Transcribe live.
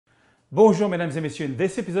Bonjour mesdames et messieurs, in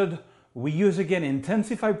this episode we use again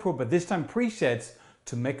Intensify Pro, but this time presets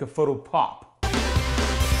to make a photo pop.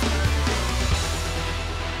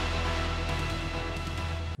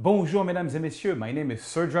 Bonjour mesdames et messieurs, my name is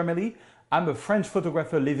Serge Ramelli. I'm a French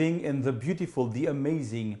photographer living in the beautiful, the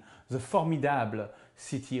amazing, the formidable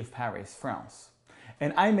city of Paris, France.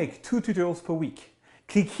 And I make 2 tutorials per week.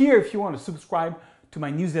 Click here if you want to subscribe to my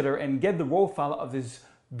newsletter and get the raw file of this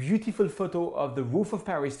beautiful photo of the roof of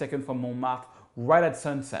Paris taken from Montmartre right at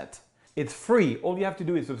sunset. It's free. All you have to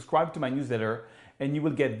do is subscribe to my newsletter and you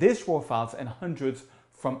will get these raw files and hundreds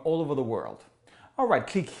from all over the world. All right,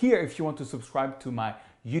 click here if you want to subscribe to my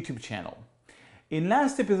YouTube channel. In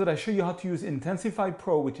last episode, I showed you how to use Intensify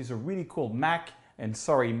Pro, which is a really cool Mac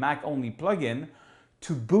only plugin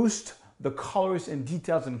to boost the colors and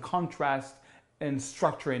details and contrast and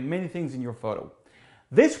structure and many things in your photo.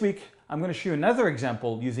 This week, I'm going to show you another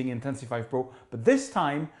example using Intensify Pro, but this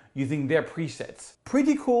time using their presets.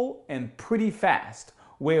 Pretty cool and pretty fast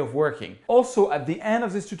way of working. Also, at the end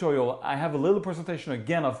of this tutorial, I have a little presentation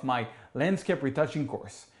again of my landscape retouching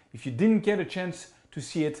course. If you didn't get a chance to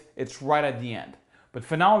see it, it's right at the end. But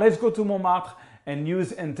for now, let's go to Montmartre and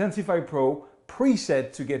use Intensify Pro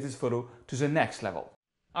preset to get this photo to the next level.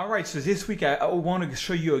 All right, so this week I want to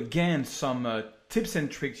show you again some tips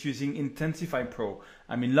and tricks using Intensify Pro.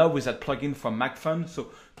 I'm in love with that plugin from MacFun.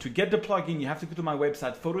 So to get the plugin, you have to go to my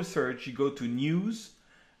website, Photo Search. You go to News,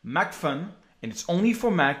 MacFun, and it's only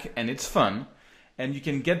for Mac and it's fun. And you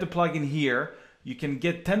can get the plugin here. You can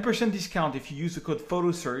get 10% discount if you use the code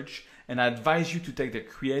Photo Search. And I advise you to take the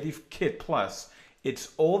Creative Kit Plus.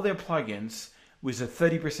 It's all their plugins with a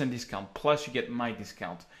 30% discount. Plus you get my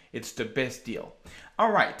discount. It's the best deal.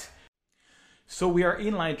 All right. So we are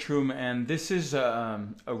in Lightroom and this is a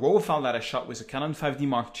raw file that I shot with a Canon 5D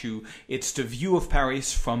Mark II. It's the view of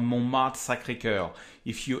Paris from Montmartre Sacré-Cœur.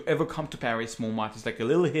 If you ever come to Paris, Montmartre is like a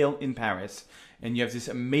little hill in Paris and you have this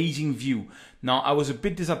amazing view. Now I was a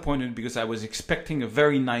bit disappointed because I was expecting a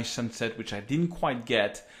very nice sunset, which I didn't quite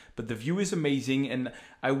get, but the view is amazing and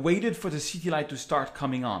I waited for the city light to start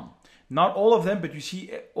coming on. Not all of them, but you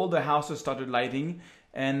see all the houses started lighting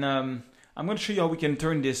and I'm going to show you how we can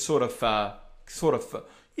turn this sort of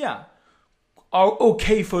our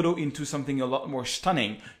okay photo into something a lot more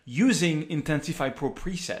stunning using Intensify Pro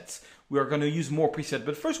presets. We are going to use more presets,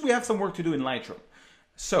 but first we have some work to do in Lightroom.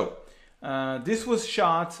 So this was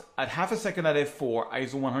shot at half a second at f4,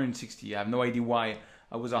 ISO 160. I have no idea why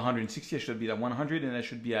I was 160. I should be at 100 and I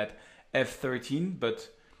should be at f13, but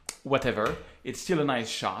whatever. It's still a nice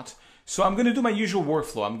shot. So I'm going to do my usual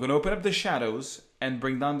workflow. I'm going to open up the shadows and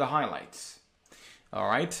bring down the highlights. All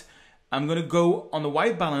right. I'm going to go on the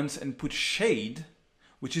white balance and put shade,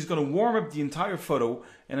 which is going to warm up the entire photo.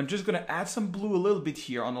 And I'm just going to add some blue a little bit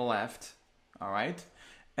here on the left. All right.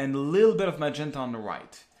 And a little bit of magenta on the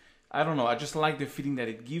right. I don't know. I just like the feeling that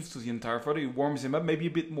it gives to the entire photo. It warms them up, maybe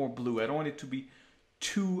a bit more blue. I don't want it to be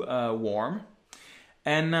too warm.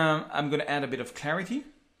 And I'm going to add a bit of clarity.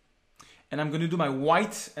 And I'm going to do my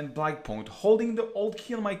white and black point, holding the Alt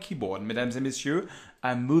key on my keyboard. Mesdames et messieurs,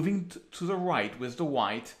 I'm moving to the right with the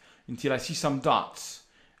white until I see some dots.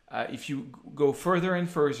 If you go further and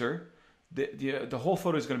further, the whole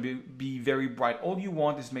photo is going to be very bright. All you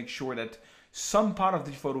want is make sure that some part of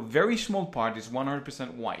the photo, very small part, is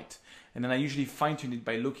 100% white. And then I usually fine tune it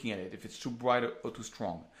by looking at it, if it's too bright or too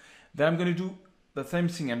strong. Then I'm going to do the same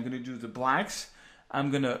thing. I'm going to do the blacks.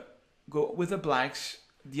 I'm going to go with the blacks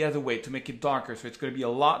the other way to make it darker. So it's going to be a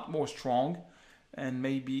lot more strong and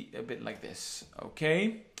maybe a bit like this.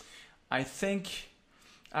 Okay. I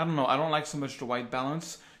don't know. I don't like so much the white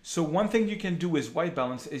balance. So one thing you can do with white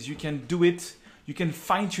balance is you can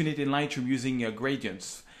fine tune it in Lightroom using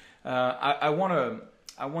gradients. I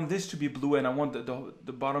want this to be blue and I want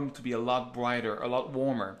the bottom to be a lot brighter, a lot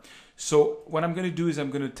warmer. So what I'm going to do is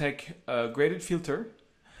I'm going to take a gradient filter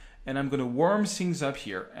and I'm going to warm things up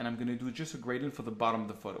here and I'm going to do just a gradient for the bottom of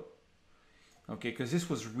the photo. Okay, because this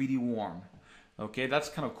was really warm. Okay, that's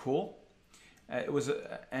kind of cool.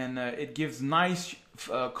 It gives nice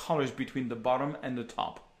colors between the bottom and the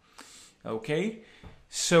top. Okay,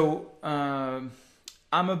 so I'm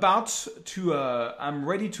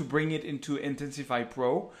ready to bring it into Intensify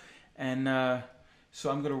Pro, and so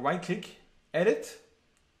I'm going to right click, edit,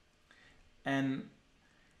 and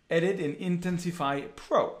edit in Intensify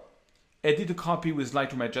Pro. Edit a copy with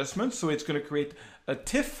Lightroom adjustments, so it's going to create a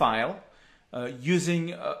TIFF file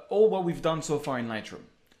using all what we've done so far in Lightroom.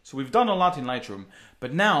 So we've done a lot in Lightroom,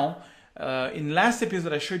 but now in last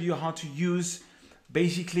episode I showed you how to use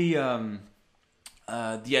basically the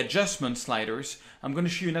adjustment sliders. I'm going to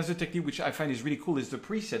show you another technique which I find is really cool, is the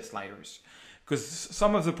preset sliders. because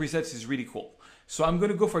some of the presets is really cool. So I'm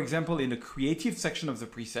going to go, for example, in the creative section of the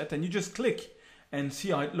preset, and you just click and see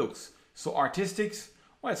how it looks. So artistics,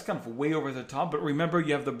 well, it's kind of way over the top, but remember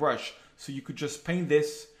you have the brush, so you could just paint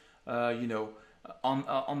this, you know,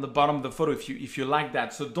 on the bottom of the photo if you like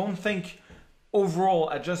that. So don't think overall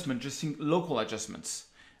adjustment, just think local adjustments.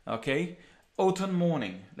 Okay, autumn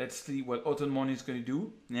morning. Let's see what autumn morning is going to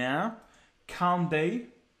do. Yeah, calm day,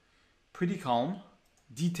 pretty calm.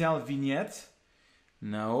 Detailed vignette.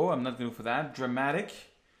 No, I'm not going for that. Dramatic.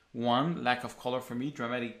 1, lack of color for me.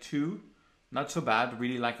 Dramatic 2, not so bad.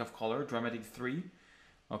 Really lack of color. Dramatic 3.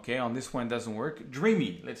 Okay, on this one it doesn't work.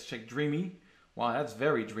 Dreamy. Let's check dreamy. Wow, that's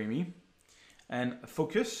very dreamy. And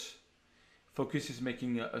focus. Focus is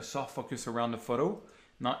making a soft focus around the photo.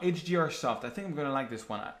 Now HDR soft. I think I'm going to like this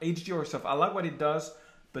one. HDR soft. I like what it does,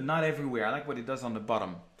 but not everywhere. I like what it does on the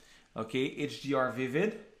bottom. Okay, HDR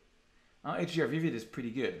vivid. HDR vivid is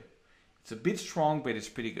pretty good. It's a bit strong, but it's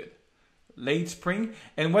pretty good. Late spring.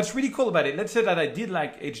 And what's really cool about it, let's say that I did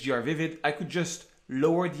like HDR vivid, I could just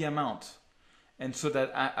lower the amount. And so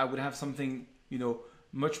that I would have something, you know,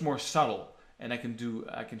 much more subtle. And I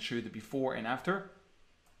can show you the before and after.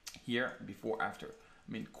 Here, before, after.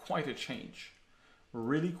 I mean, quite a change.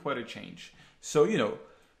 Really quite a change. So, you know,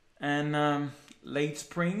 and late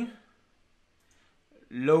spring,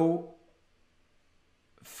 low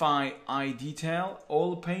fi eye detail,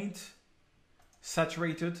 oil paint,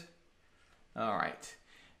 saturated. All right.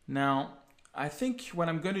 Now, I think what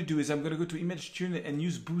I'm going to do is I'm going to go to Image Tune and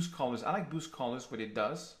use Boost Colors. I like Boost Colors, what it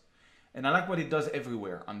does. And I like what it does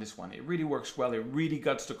everywhere on this one. It really works well. It really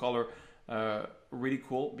guts the color. Really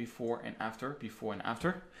cool. Before and after. Before and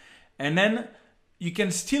after. And then you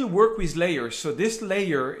can still work with layers. So this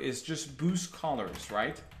layer is just Boost Colors,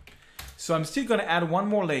 right? So I'm still going to add one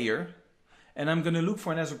more layer. And I'm going to look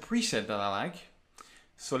for another preset that I like.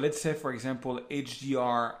 So let's say, for example,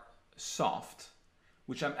 HDR soft,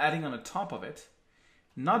 which I'm adding on the top of it.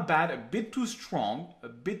 Not bad, a bit too strong,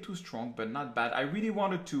 but not bad. I really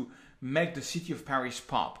wanted to make the city of Paris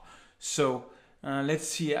pop. So let's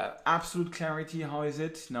see, absolute clarity, how is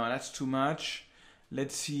it? No, that's too much.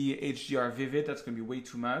 Let's see HDR vivid, that's going to be way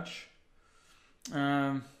too much.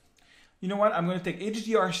 You know what, I'm going to take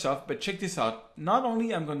HDR soft, but check this out. Not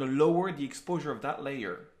only I'm going to lower the exposure of that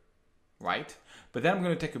layer, right? But then I'm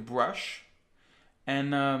going to take a brush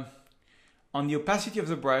and on the opacity of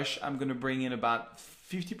the brush, I'm going to bring in about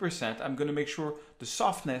 50%. I'm going to make sure the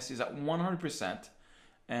softness is at 100%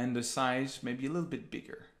 and the size maybe a little bit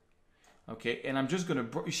bigger. Okay, and I'm just going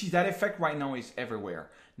to, you see that effect right now is everywhere.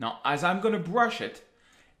 Now, as I'm going to brush it,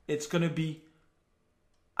 it's going to be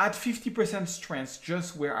at 50% strength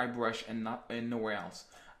just where I brush and nowhere else.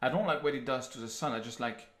 I don't like what it does to the sun. I just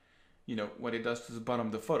like, you know, what it does to the bottom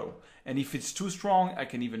of the photo. And if it's too strong, I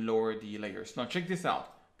can even lower the layers. Now check this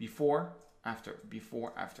out. Before, after,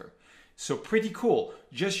 before, after. So pretty cool.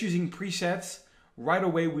 Just using presets, right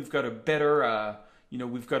away we've got a better,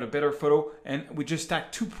 we've got a better photo, and we just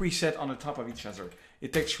stack 2 presets on the top of each other.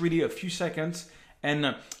 It takes really a few seconds.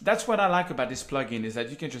 And that's what I like about this plugin, is that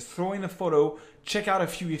you can just throw in a photo, check out a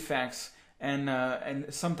few effects, and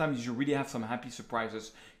sometimes you really have some happy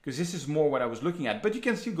surprises, because this is more what I was looking at. But you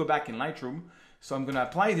can still go back in Lightroom. So I'm going to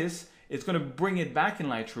apply this. It's going to bring it back in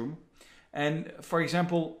Lightroom. And for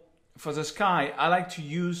example, for the sky, I like to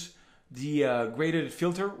use the graded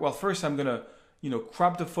filter. Well, first I'm going to,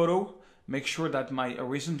 crop the photo, make sure that my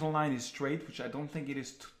horizontal line is straight, which I don't think it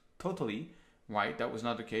is totally. Right, that was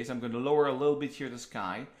not the case. I'm going to lower a little bit here the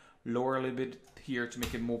sky, lower a little bit here to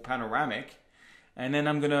make it more panoramic. And then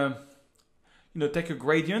I'm going to, take a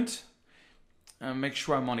gradient and make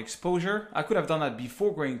sure I'm on exposure. I could have done that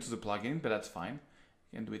before going to the plugin, but that's fine.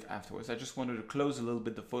 You can do it afterwards. I just wanted to close a little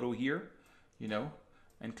bit the photo here,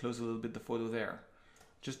 and close a little bit the photo there.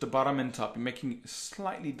 Just the bottom and top, making it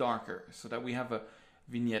slightly darker so that we have a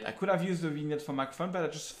vignette. I could have used the vignette for MacFun, but I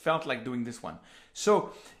just felt like doing this one.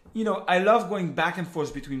 So, I love going back and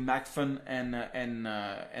forth between MacFun and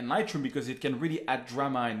Lightroom, because it can really add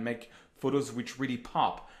drama and make photos which really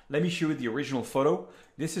pop. Let me show you the original photo.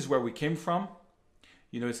 This is where we came from.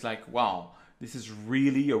 It's like, wow, this is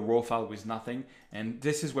really a raw file with nothing. And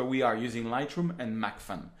this is where we are using Lightroom and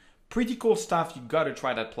MacFun. Pretty cool stuff. You got to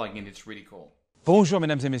try that plugin. It's really cool. Bonjour,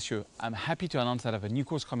 mesdames et messieurs. I'm happy to announce that I have a new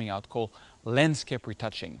course coming out called Landscape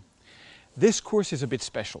Retouching. This course is a bit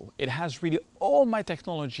special. It has really all my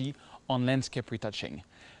technology on landscape retouching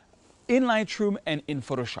in Lightroom and in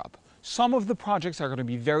Photoshop. Some of the projects are going to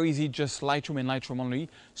be very easy, just Lightroom and Lightroom only.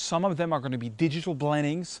 Some of them are going to be digital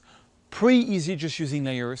blendings, pretty easy just using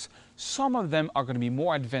layers. Some of them are going to be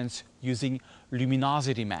more advanced using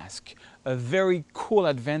luminosity mask, a very cool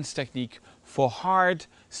advanced technique for hard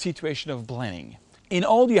situation of blending. In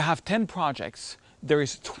all, you have 10 projects. There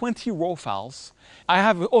is 20 raw files. I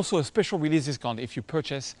have also a special release discount if you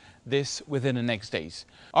purchase this within the next days.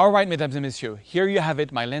 All right, mesdames et messieurs, here you have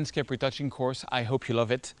it, my landscape retouching course. I hope you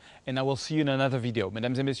love it, and I will see you in another video.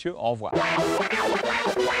 Mesdames et messieurs, au revoir.